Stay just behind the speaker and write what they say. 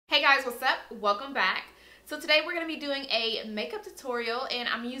guys, what's up? Welcome back. So today we're going to be doing a makeup tutorial, and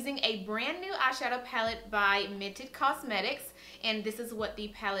I'm using a brand new eyeshadow palette by Mented Cosmetics, and this is what the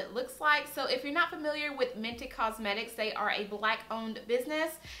palette looks like. So if you're not familiar with Mented Cosmetics, they are a black-owned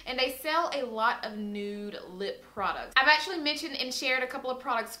business and they sell a lot of nude lip products. I've actually mentioned and shared a couple of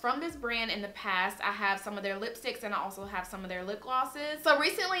products from this brand in the past. I have some of their lipsticks and I also have some of their lip glosses. So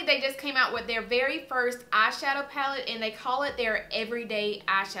recently they just came out with their very first eyeshadow palette, and they call it their everyday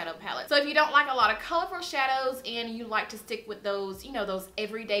eyeshadow palette. So if you don't like a lot of colorful shadows and you like to stick with those, you know, those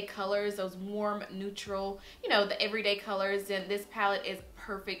everyday colors, those warm, neutral, you know, the everyday colors, then this palette is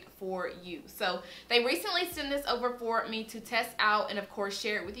perfect for you. So they recently sent this over for me to test out and of course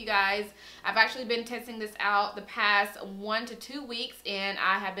share it with you guys. I've actually been testing this out the past 1 to 2 weeks, and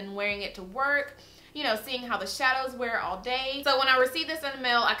I have been wearing it to work, you know, seeing how the shadows wear all day. So when I received this in the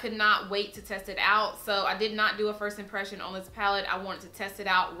mail, I could not wait to test it out. So I did not do a first impression on this palette. I wanted to test it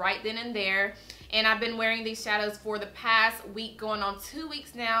out right then and there. And I've been wearing these shadows for the past week, going on 2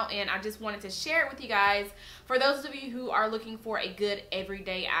 weeks now, and I just wanted to share it with you guys. For those of you who are looking for a good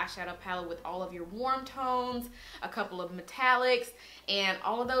everyday eyeshadow palette with all of your warm tones, a couple of metallics, and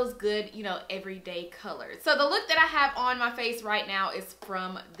all of those good, you know, everyday colors. So the look that I have on my face right now is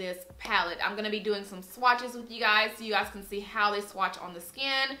from this palette. I'm going to be doing some swatches with you guys so you guys can see how they swatch on the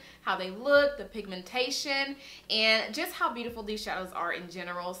skin, how they look, the pigmentation, and just how beautiful these shadows are in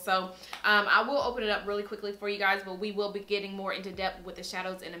general. So I will open it up really quickly for you guys, but we will be getting more into depth with the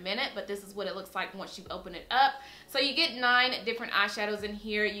shadows in a minute. But this is what it looks like once you open it up. So you get 9 different eyeshadows in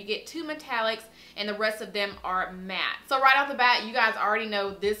here. You get 2 metallics, and the rest of them are matte. So right off the bat, you guys already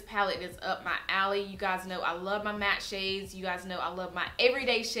know this palette is up my alley. You guys know I love my matte shades. You guys know I love my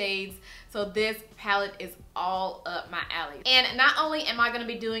everyday shades. So this palette is all up my alley. And not only am I going to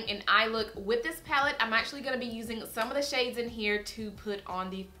be doing an eye look with this palette, I'm actually going to be using some of the shades in here to put on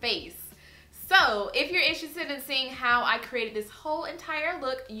the face. So if you're interested in seeing how I created this whole entire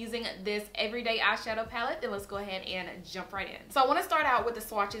look using this everyday eyeshadow palette, then let's go ahead and jump right in. So I want to start out with the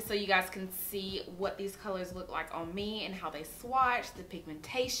swatches so you guys can see what these colors look like on me and how they swatch, the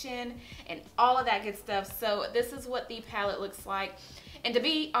pigmentation, and all of that good stuff. So this is what the palette looks like. And to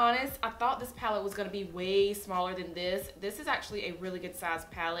be honest, I thought this palette was going to be way smaller than this. This is actually a really good size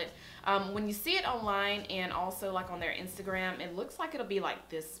palette. When you see it online and also like on their Instagram, it looks like it'll be like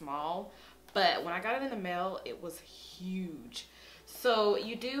this small. But when I got it in the mail, it was huge. So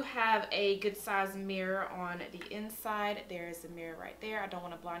you do have a good size mirror on the inside. There is a mirror right there. I don't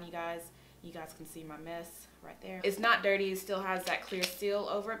want to blind you guys. You guys can see my mess right there. It's not dirty. It still has that clear seal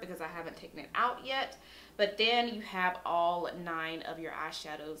over it because I haven't taken it out yet. But then you have all 9 of your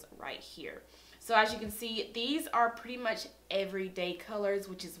eyeshadows right here. So as you can see, these are pretty much everyday colors,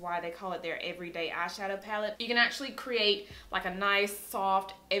 which is why they call it their everyday eyeshadow palette. You can actually create like a nice,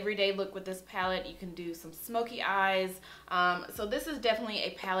 soft, everyday look with this palette. You can do some smoky eyes. So this is definitely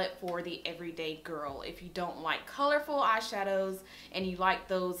a palette for the everyday girl. If you don't like colorful eyeshadows and you like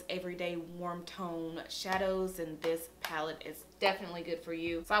those everyday warm tone shadows, then this palette is definitely good for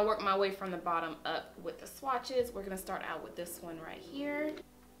you. So I work my way from the bottom up with the swatches. We're gonna start out with this one right here.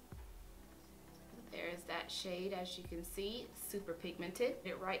 There's that shade, as you can see, super pigmented.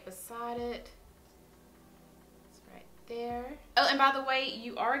 It right beside it. It's right there. Oh, and by the way,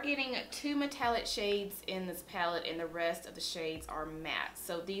 you are getting 2 metallic shades in this palette, and the rest of the shades are matte.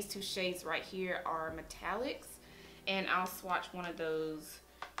 So these 2 shades right here are metallics, and I'll swatch one of those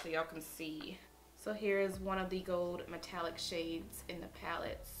so y'all can see. So here is one of the gold metallic shades in the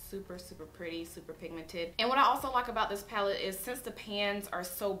palette. Super, super pretty, super pigmented. And what I also like about this palette is since the pans are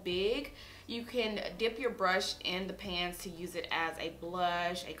so big, you can dip your brush in the pans to use it as a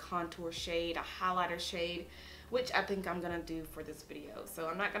blush, a contour shade, a highlighter shade, which I think I'm gonna do for this video. So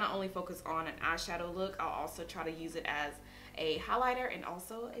I'm not gonna only focus on an eyeshadow look, I'll also try to use it as a highlighter and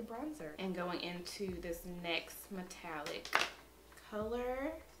also a bronzer. And going into this next metallic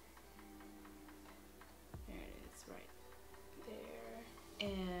color.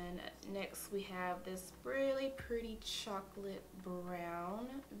 And next we have this really pretty chocolate brown,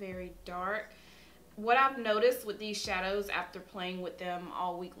 very dark. What I've noticed with these shadows after playing with them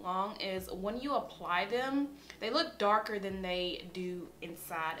all week long is when you apply them, they look darker than they do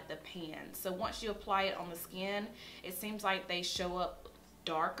inside the pan. So once you apply it on the skin, it seems like they show up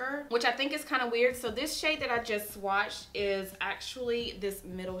darker, which I think is kind of weird. So this shade that I just swatched is actually this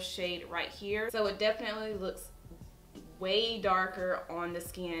middle shade right here. So it definitely looks way darker on the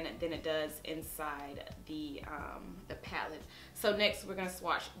skin than it does inside the palette. So next we're gonna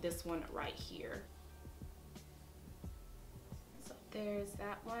swatch this one right here. So There's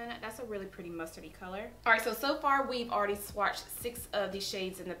that one. That's a really pretty mustardy color. All right, so far we've already swatched 6 of these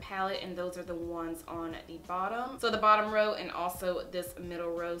shades in the palette, and those are the ones on the bottom. So the bottom row and also this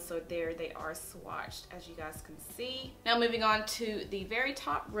middle row, so there they are swatched, as you guys can see. Now moving on to the very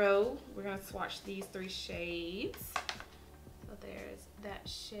top row, we're gonna swatch these 3 shades. So there's that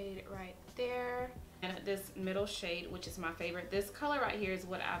shade right there. And this middle shade, which is my favorite. This color right here is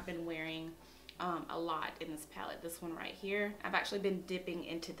what I've been wearing a lot in this palette, this one right here. I've actually been dipping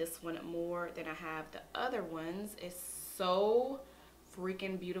into this one more than I have the other ones. It's so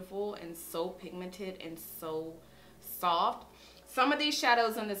freaking beautiful and so pigmented and so soft. Some of these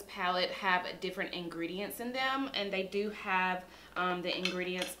shadows in this palette have different ingredients in them, and they do have the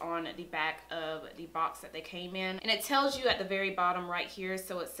ingredients on the back of the box that they came in. And it tells you at the very bottom right here,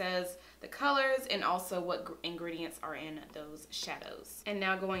 so it says the colors and also what ingredients are in those shadows. And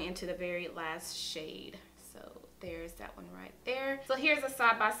now going into the very last shade. So there's that one right there. So here's a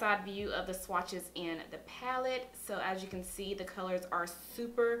side-by-side view of the swatches in the palette. So as you can see, the colors are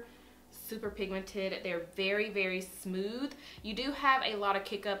super pigmented. They're very smooth. You do have a lot of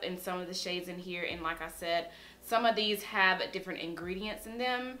kick up in some of the shades in here, and like I said, some of these have different ingredients in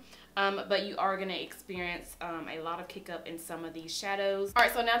them, but you are going to experience a lot of kick up in some of these shadows.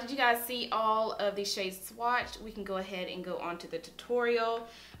 Alright, so now that you guys see all of these shades swatched, we can go ahead and go on to the tutorial.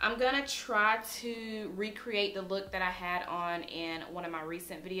 I'm going to try to recreate the look that I had on in one of my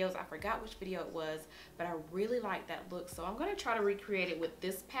recent videos. I forgot which video it was, but I really like that look, so I'm going to try to recreate it with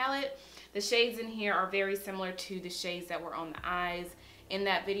this palette. The shades in here are very similar to the shades that were on the eyes in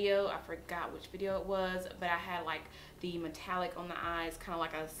that video. I forgot which video it was, but I had like the metallic on the eyes, kind of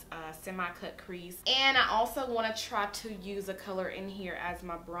like a semi-cut crease. And I also want to try to use a color in here as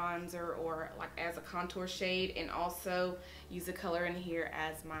my bronzer or like as a contour shade, and also use a color in here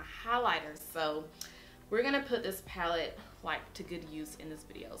as my highlighter. So we're gonna put this palette like to good use in this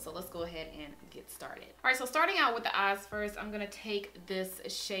video. So let's go ahead and get started. All right, so starting out with the eyes first, I'm gonna take this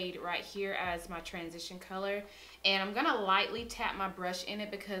shade right here as my transition color, and I'm gonna lightly tap my brush in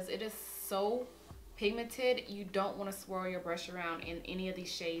it because it is so pigmented. You don't want to swirl your brush around in any of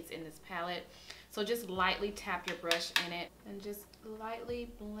these shades in this palette. So just lightly tap your brush in it and just lightly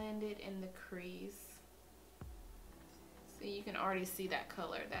blend it in the crease. See, you can already see that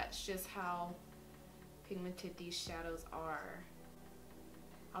color. That's just how pigmented these shadows are.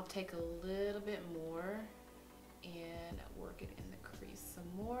 I'll take a little bit more and work it in the crease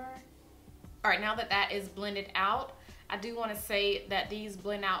some more. All right, now that that is blended out, I do want to say that these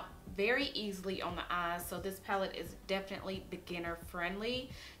blend out very easily on the eyes, so this palette is definitely beginner friendly.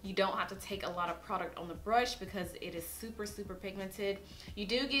 You don't have to take a lot of product on the brush because it is super pigmented. You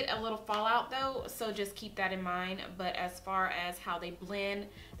do get a little fallout though, so just keep that in mind. But as far as how they blend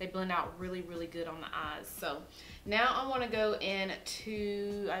out really good on the eyes. So now I want to go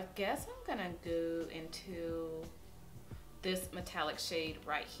into, I guess I'm gonna go into this metallic shade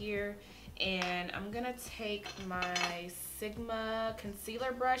right here, and I'm gonna take my Sigma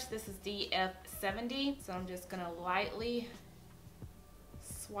concealer brush. This is DF70, so I'm just gonna lightly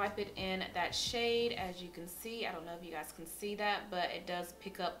swipe it in that shade. As you can see, I don't know if you guys can see that, but it does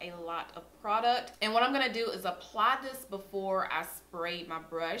pick up a lot of product. And what I'm gonna do is apply this before I spray my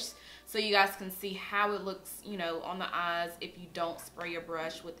brush, so you guys can see how it looks, you know, on the eyes if you don't spray your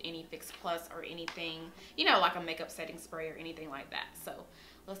brush with any Fix Plus or anything, you know, like a makeup setting spray or anything like that. So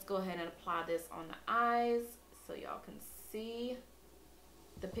let's go ahead and apply this on the eyes so y'all can see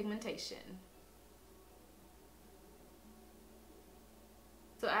the pigmentation.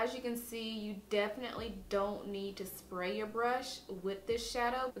 So as you can see, you definitely don't need to spray your brush with this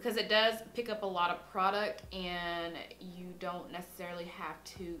shadow because it does pick up a lot of product, and you don't necessarily have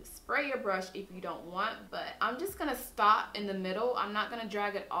to spray your brush if you don't want. But I'm just gonna stop in the middle. I'm not gonna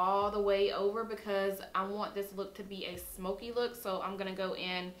drag it all the way over because I want this look to be a smoky look. So I'm gonna go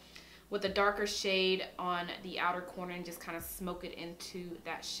in with a darker shade on the outer corner and just kind of smoke it into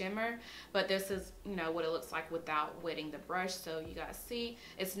that shimmer. But this is, you know, what it looks like without wetting the brush. So you guys see,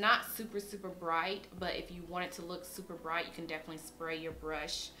 it's not super bright, but if you want it to look super bright, you can definitely spray your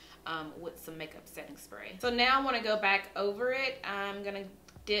brush with some makeup setting spray. So now I want to go back over it. I'm gonna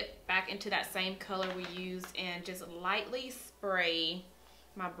dip back into that same color we used and just lightly spray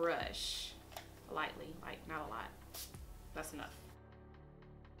my brush. Lightly, like not a lot. That's enough.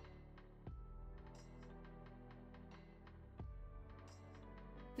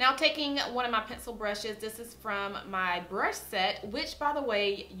 Now taking one of my pencil brushes, this is from my brush set, which by the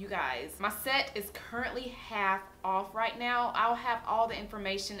way, you guys, my set is currently half off right now. I'll have all the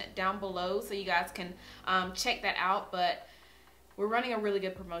information down below so you guys can check that out, but We're running a really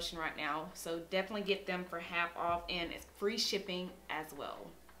good promotion right now, so definitely get them for half off, and it's free shipping as well.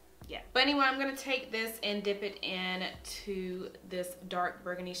 Yeah. But anyway, I'm going to take this and dip it into this dark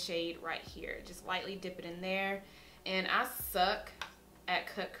burgundy shade right here. Just lightly dip it in there. And I suck at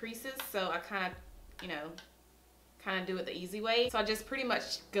cut creases, so I kind of, you know, do it the easy way. So I just pretty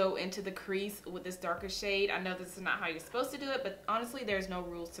much go into the crease with this darker shade. I know this is not how you're supposed to do it, but honestly, there's no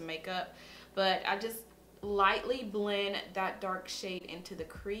rules to makeup. But I just lightly blend that dark shade into the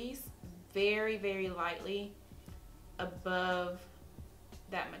crease, very, very lightly above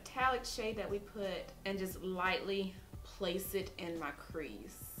that metallic shade that we put, and just lightly place it in my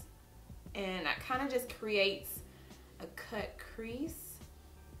crease. And that kind of just creates a cut crease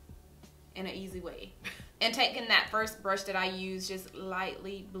in an easy way. And taking that first brush that I used, just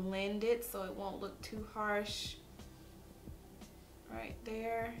lightly blend it so it won't look too harsh right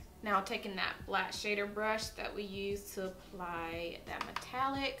there. Now taking that black shader brush that we used to apply that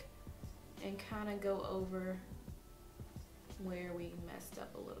metallic and kind of go over where we messed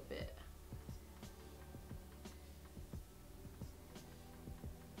up a little bit.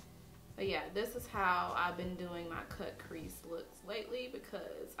 But yeah, this is how I've been doing my cut crease looks lately,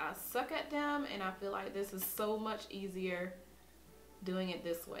 because I suck at them and I feel like this is so much easier doing it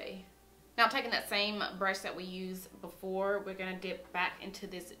this way. Now taking that same brush that we used before, we're gonna dip back into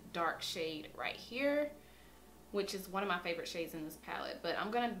this dark shade right here, which is one of my favorite shades in this palette. But I'm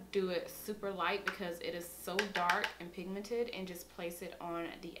gonna do it super light because it is so dark and pigmented, and just place it on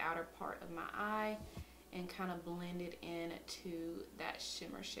the outer part of my eye and kind of blend it into that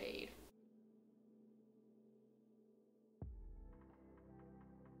shimmer shade.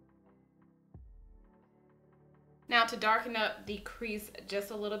 Now to darken up the crease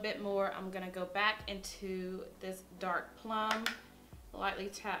just a little bit more, I'm gonna go back into this dark plum, lightly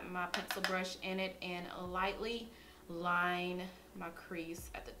tap my pencil brush in it, and lightly line my crease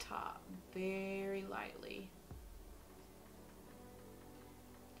at the top, very lightly,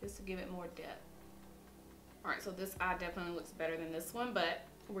 just to give it more depth. All right, so this eye definitely looks better than this one, but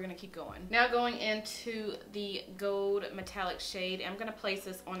we're gonna keep going. Now going into the gold metallic shade, I'm gonna place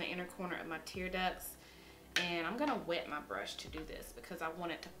this on the inner corner of my tear ducts, and I'm gonna wet my brush to do this because I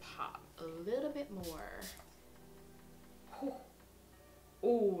want it to pop a little bit more.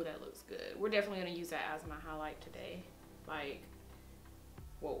 Oh, that looks good. We're definitely gonna use that as my highlight today. Like,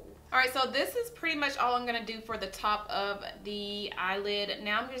 whoa. All right, so this is pretty much all I'm gonna do for the top of the eyelid.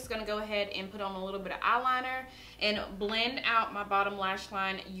 Now I'm just gonna go ahead and put on a little bit of eyeliner and blend out my bottom lash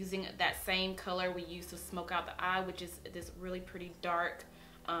line using that same color we used to smoke out the eye, which is this really pretty dark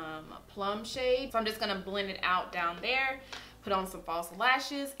plum shade. So I'm just gonna blend it out down there, put on some false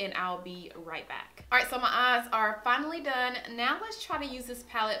lashes, and I'll be right back. All right, so my eyes are finally done. Now let's try to use this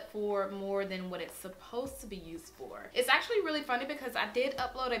palette for more than what it's supposed to be used for. It's actually really funny because I did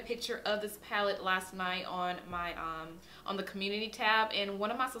upload a picture of this palette last night on my on the community tab, and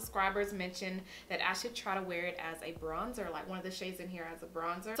one of my subscribers mentioned that I should try to wear it as a bronzer, like one of the shades in here as a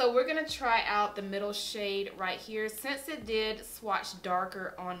bronzer. So we're gonna try out the middle shade right here. Since it did swatch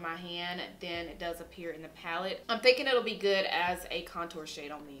darker on my hand than it does appear in the palette, I'm thinking it'll be good as a contour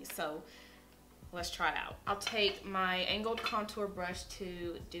shade on me. So let's try it out. I'll take my angled contour brush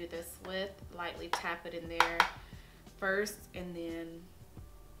to do this with, lightly tap it in there first, and then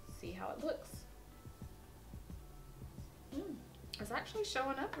see how it looks. It's actually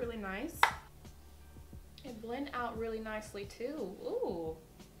showing up really nice. It blend out really nicely too. Ooh,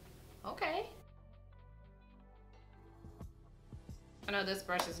 okay. I know this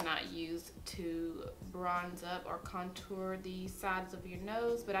brush is not used to bronze up or contour the sides of your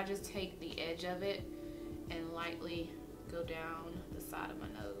nose, but I just take the edge of it and lightly go down the side of my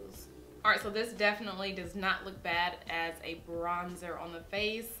nose. All right, so this definitely does not look bad as a bronzer on the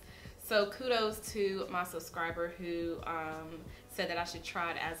face. So kudos to my subscriber who said that I should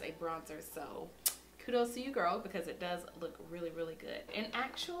try it as a bronzer. So kudos to you, girl, because it does look really, really good. And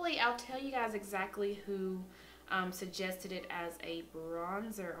actually, I'll tell you guys exactly who suggested it as a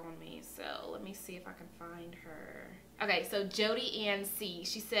bronzer on me. So let me see if I can find her. Okay, so Jody Ann C.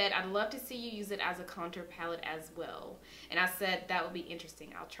 She said, I'd love to see you use it as a contour palette as well. And I said, that would be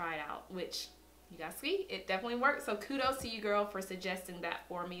interesting. I'll try it out, which you guys see, it definitely works. So kudos to you, girl, for suggesting that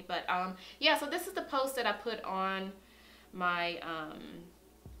for me. But yeah, so this is the post that I put on my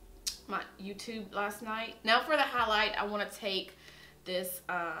my YouTube last night. Now for the highlight, I want to take this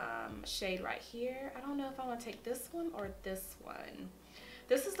shade right here. I don't know if I want to take this one or this one.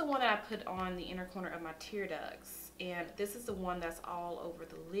 This is the one that I put on the inner corner of my tear ducts, and this is the one that's all over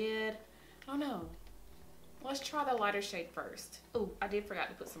the lid. I don't know. let's try the lighter shade first. Oh, I did forget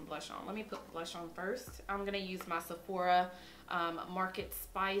to put some blush on. Let me put blush on first. I'm gonna use my Sephora Market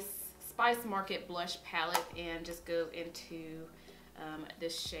Spice Market blush palette and just go into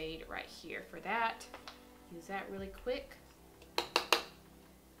this shade right here for that. Use that really quick.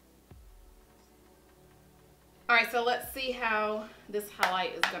 All right, so let's see how this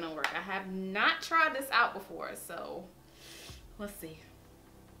highlight is gonna work. I have not tried this out before, so let's see.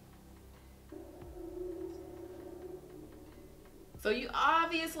 So you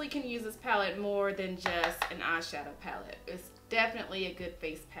obviously can use this palette more than just an eyeshadow palette. It's definitely a good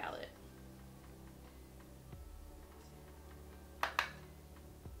face palette.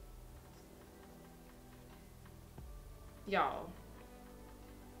 Y'all,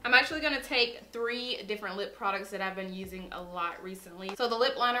 I'm actually going to take 3 different lip products that I've been using a lot recently. So the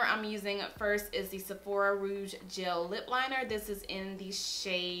lip liner I'm using first is the Sephora Rouge Gel Lip Liner. This is in the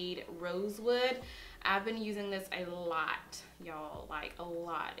shade Rosewood. I've been using this a lot, y'all, like a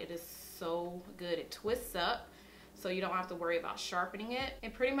lot. It is so good. It twists up, so you don't have to worry about sharpening it.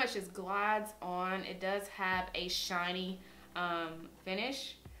 It pretty much just glides on. It does have a shiny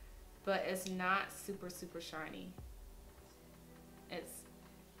finish, but it's not super shiny.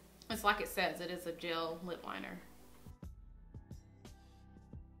 It's like it says, it is a gel lip liner.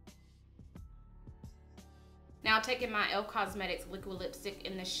 Now taking my e.l.f. Cosmetics liquid lipstick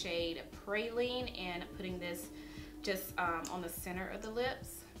in the shade Praline and putting this just on the center of the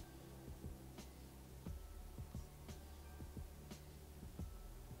lips.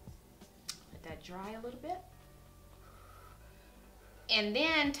 Let that dry a little bit. And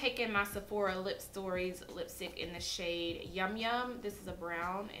then taking my Sephora Lip Stories lipstick in the shade Yum Yum. This is a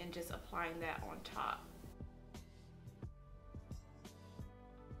brown, and just applying that on top.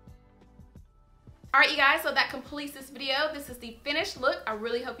 Alright you guys, so that completes this video. This is the finished look. I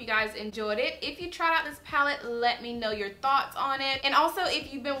really hope you guys enjoyed it. If you tried out this palette, let me know your thoughts on it. And also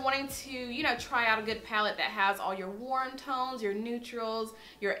if you've been wanting to, you know, try out a good palette that has all your warm tones, your neutrals,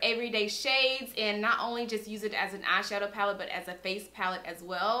 your everyday shades, and not only just use it as an eyeshadow palette, but as a face palette as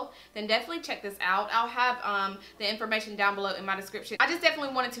well, then definitely check this out. I'll have the information down below in my description. I just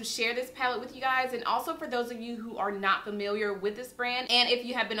definitely wanted to share this palette with you guys, and also for those of you who are not familiar with this brand, and if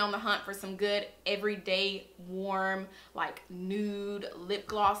you have been on the hunt for some good everyday warm like nude lip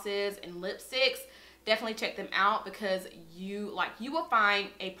glosses and lipsticks, definitely check them out, because you will find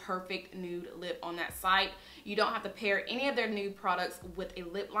a perfect nude lip on that site. You don't have to pair any of their nude products with a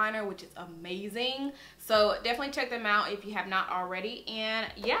lip liner, which is amazing. So definitely check them out if you have not already. And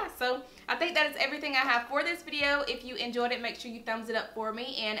yeah, so I think that is everything I have for this video. If you enjoyed it, make sure you thumbs it up for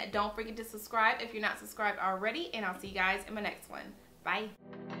me, and don't forget to subscribe if you're not subscribed already, and I'll see you guys in my next one. Bye.